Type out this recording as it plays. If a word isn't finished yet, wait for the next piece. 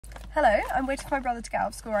Hello, I'm waiting for my brother to get out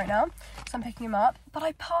of school right now, so I'm picking him up, but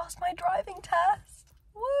I passed my driving test.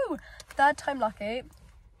 Woo! Third time lucky,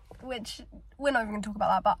 which we're not even going to talk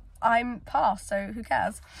about that, but I'm passed, so who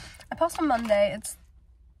cares? I passed on Monday, it's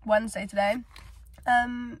Wednesday today,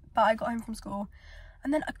 but I got home from school,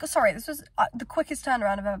 and then, sorry, this was the quickest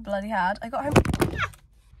turnaround I've ever bloody had. I got home,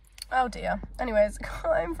 oh dear, anyways, I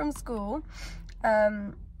got home from school,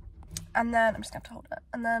 and then, I'm just going to have to hold it,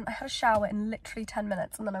 and then I had a shower in literally 10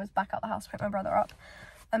 minutes, and then I was back out the house to pick my brother up,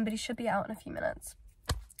 but he should be out in a few minutes.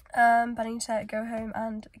 But I need to go home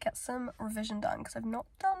and get some revision done, because I've not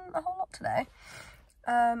done a whole lot today,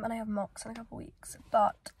 and I have mocks in a couple of weeks,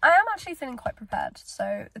 but I am actually feeling quite prepared,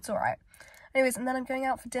 so it's alright. Anyways, and then I'm going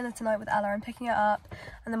out for dinner tonight with Ella. I'm picking her up,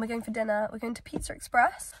 and then we're going for dinner. We're going to Pizza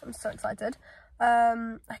Express. I'm so excited.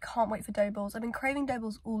 I can't wait for dough balls. I've been craving dough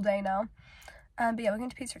balls all day now. But yeah, we're going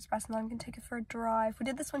to Pizza Express, and then I'm going to take her for a drive. We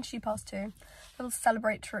did this when she passed too. A little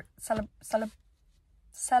celebratory.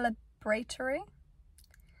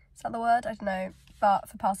 Is that the word? I don't know. But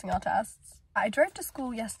for passing our tests. I drove to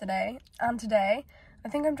school yesterday and today. I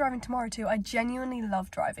think I'm driving tomorrow too. I genuinely love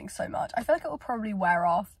driving so much. I feel like it will probably wear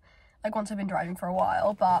off like once I've been driving for a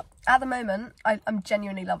while, but at the moment I'm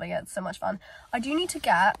genuinely loving it. It's so much fun. I do need to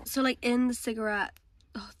get, so like in the cigarette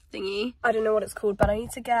thingy, I don't know what it's called, but I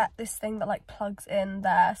need to get this thing that like plugs in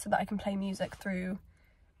there so that I can play music through,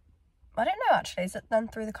 I don't know actually, is it then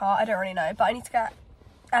through the car? I don't really know, but I need to get,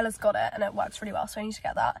 Ella's got it and it works really well, so I need to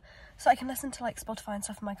get that so I can listen to like Spotify and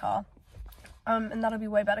stuff in my car, and that'll be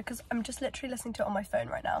way better because I'm just literally listening to it on my phone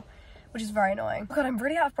right now, which is very annoying. Oh god, I'm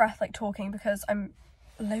really out of breath like talking because I'm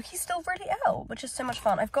low-key still really ill, which is so much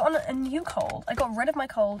fun. I've gotten a new cold. I got rid of my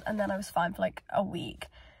cold and then I was fine for like a week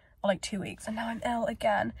or like 2 weeks, and now I'm ill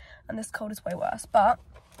again, and this cold is way worse. But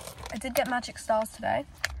I did get Magic Stars today,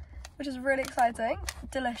 which is really exciting.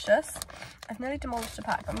 Delicious. I've nearly demolished a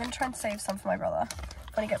pack. I'm going to try and save some for my brother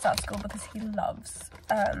when he gets out of school because he loves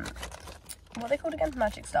what are they called again?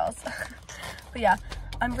 Magic Stars. But yeah,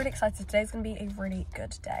 I'm really excited. Today's going to be a really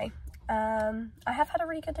good day. I have had a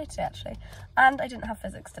really good day today actually, and I didn't have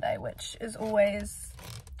physics today, which is always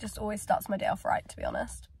starts my day off right, to be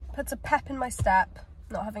honest. Puts a pep in my step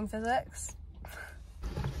not having physics.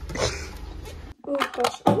 Oh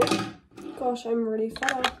gosh, I'm really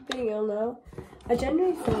fed up of being ill now. I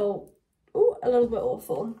genuinely feel a little bit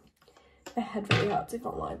awful. My head really hurts, I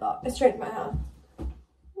can't lie, but I straightened my hair.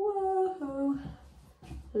 Whoa,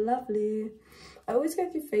 lovely. I always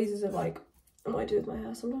go through phases of like what I do with my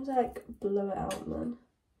hair. Sometimes I like blow it out and then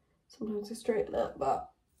sometimes I straighten it, but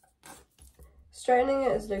straightening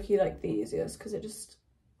it is low-key like the easiest because it just,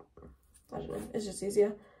 I don't know, it's just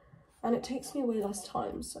easier and it takes me way less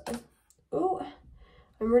time. So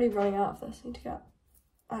I'm really running out of this. I need to get,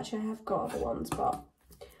 actually I have got other ones, but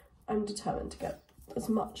I'm determined to get as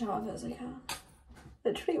much out of it as I can.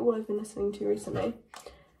 Literally all I've been listening to recently,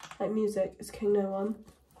 like music, is King No One.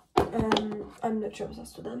 I'm literally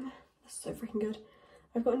obsessed with them. So freaking good.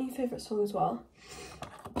 I've got a new favourite song as well.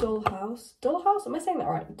 Dollhouse. Dollhouse? Am I saying that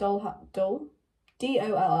right? Doll?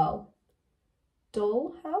 D-O-L-L.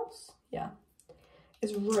 Dollhouse? Yeah.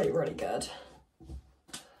 It's really, really good.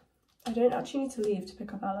 I don't actually need to leave to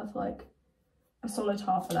pick up Ella for like a solid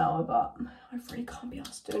half an hour, but I really can't be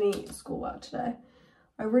asked to do any schoolwork today.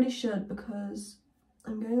 I really should because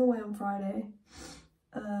I'm going away on Friday.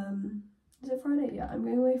 Is it Friday? Yeah, I'm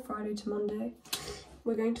going away Friday to Monday.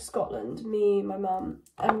 We're going to Scotland, me, my mum,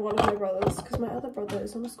 and one of my brothers, because my other brother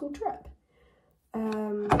is on a school trip.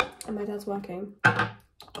 And my dad's working. But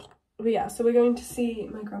yeah, so we're going to see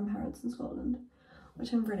my grandparents in Scotland,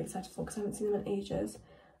 which I'm really excited for because I haven't seen them in ages.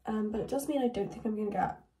 But it does mean I don't think I'm going to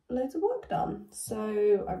get loads of work done.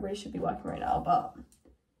 So I really should be working right now, but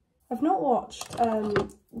I've not watched the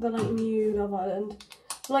like new Love Island,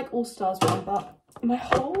 like All Stars one, but my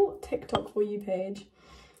whole TikTok For You page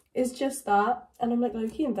is just that, and I'm like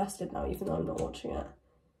low-key invested now even though I'm not watching it.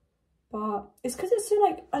 But it's because it's so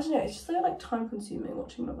like, I don't know, it's just so like time consuming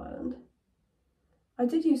watching Love Island. I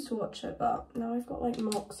did used to watch it, but now I've got like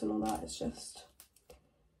mocks and all that. It's just,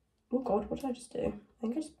 oh god, what did I just do? I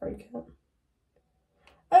think I just broke it.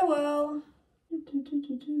 Oh well.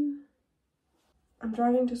 I'm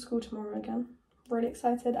driving to school tomorrow again. Really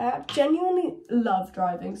excited. I genuinely love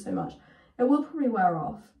driving so much. It will probably wear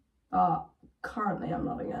off, but currently I'm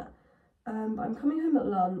loving it. But I'm coming home at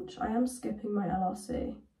lunch. I am skipping my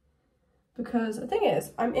LRC because the thing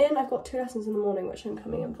is, I've got 2 lessons in the morning, which I'm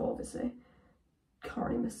coming in for, obviously. Can't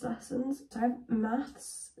really miss lessons. So I have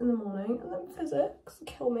maths in the morning and then physics,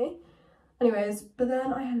 kill me. Anyways, but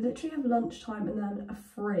then I literally have lunchtime and then a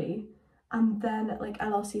free, and then like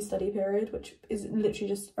LRC study period, which is literally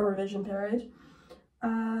just a revision period.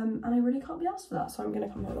 And I really can't be asked for that, so I'm gonna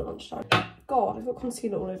come home at lunchtime. God, I've got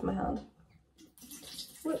concealer all over my hand.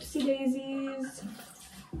 Whoopsie daisies.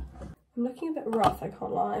 I'm looking a bit rough, I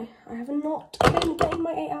can't lie. I have not been getting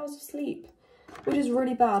my 8 hours of sleep, which is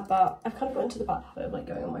really bad, but I've kind of got into the bad habit of like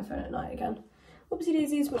going on my phone at night again. Whoopsie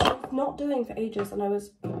daisies, which I'm not doing for ages, and I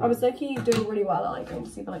was low-key doing really well at like going to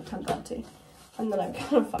sleep at like 10:30, and then I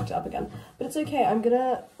kind of fucked it up again. But it's okay, I'm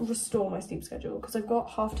gonna restore my sleep schedule because I've got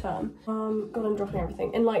half term. God, I'm dropping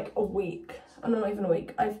everything in like a week. Oh, no, not even a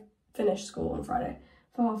week. I've finished school on Friday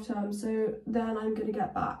for half term, so then I'm gonna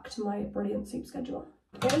get back to my brilliant sleep schedule.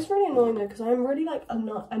 It is really annoying though because I'm really like a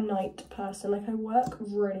night person. Like I work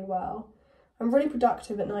really well. I'm really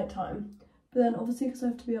productive at night time. But then obviously because I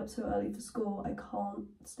have to be up so early for school, I can't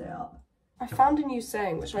stay up. I found a new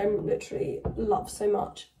saying which I literally love so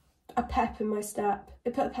much. A pep in my step.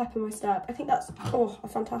 It put a pep in my step. I think that's a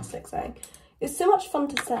fantastic saying. It's so much fun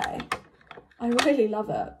to say. I really love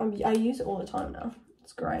it. I use it all the time now.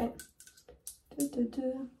 It's great.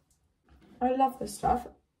 I love this stuff.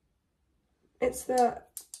 It's the,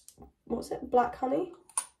 what's it? Black honey?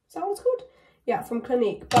 Is that what it's called? Yeah, from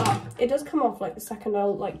Clinique, but it does come off like the second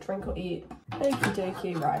I'll like drink or eat. Okie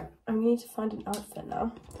dokie, right. I need to find an outfit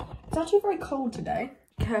now. It's actually very cold today.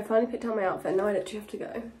 Okay, I finally picked out my outfit. Now I literally have to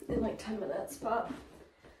go in like 10 minutes, but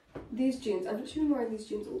these jeans, I've literally been wearing these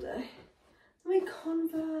jeans all day. My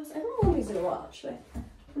Converse, I haven't worn these in a while actually.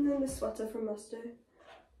 And then this sweater from Musto,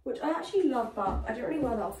 which I actually love, but I don't really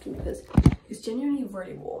wear that often because it's genuinely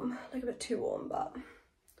really warm. Like a bit too warm, but.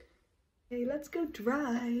 Okay, let's go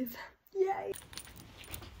drive. Yay.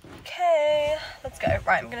 Okay, let's go.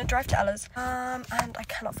 Right, I'm gonna drive to Ella's. And I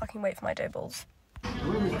cannot fucking wait for my dough balls.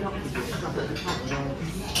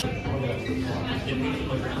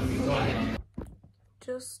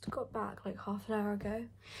 Just got back like half an hour ago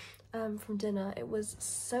from dinner. It was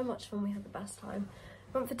so much fun. We had the best time.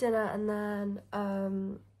 Went for dinner and then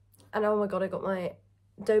and oh my god, I got my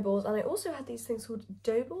dough balls, and I also had these things called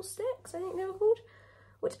dough ball sticks, I think they were called,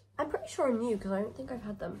 which I'm pretty sure are new because I don't think I've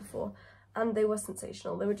had them before, and they were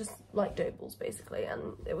sensational. They were just like dough balls basically,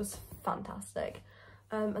 and it was fantastic.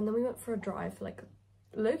 And then we went for a drive for like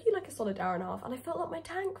low-key like a solid hour and a half, and I filled up my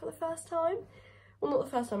tank for the first time. Well, not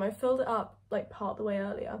the first time, I filled it up like part of the way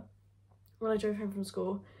earlier when I drove home from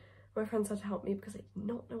school. My friends had to help me because I did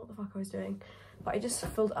not know what the fuck I was doing, but I just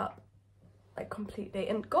filled it up like completely.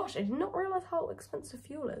 And gosh, I did not realise how expensive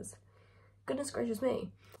fuel is. Goodness gracious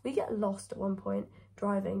me. We get lost at one point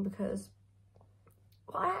driving because,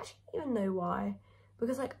 well, I actually don't even know why,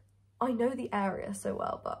 because like I know the area so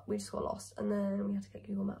well, but we just got lost and then we had to get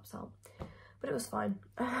Google Maps out, but it was fine.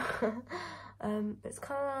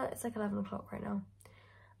 It's like 11 o'clock right now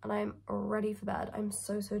and I'm ready for bed. I'm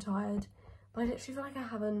so tired, but I literally feel like I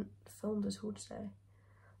haven't filmed at all today.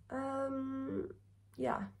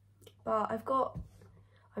 Yeah, but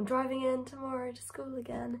I'm driving in tomorrow to school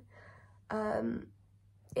again.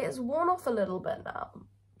 It's worn off a little bit now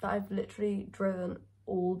that I've literally driven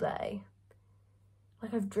all day.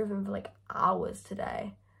 Like I've driven for like hours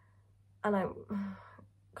today and I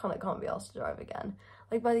can't be asked to drive again.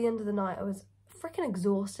 Like by the end of the night I was freaking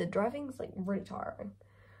exhausted. Driving's like really tiring.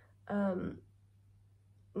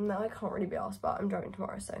 Now I can't really be asked, but I'm driving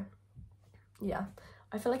tomorrow, so yeah.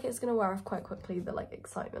 I feel like it's gonna wear off quite quickly, the like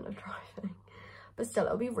excitement of driving. But still,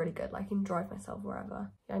 it'll be really good. Like, I can drive myself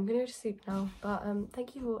wherever. Yeah, I'm gonna go to sleep now. But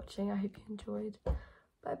thank you for watching. I hope you enjoyed.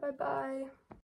 Bye.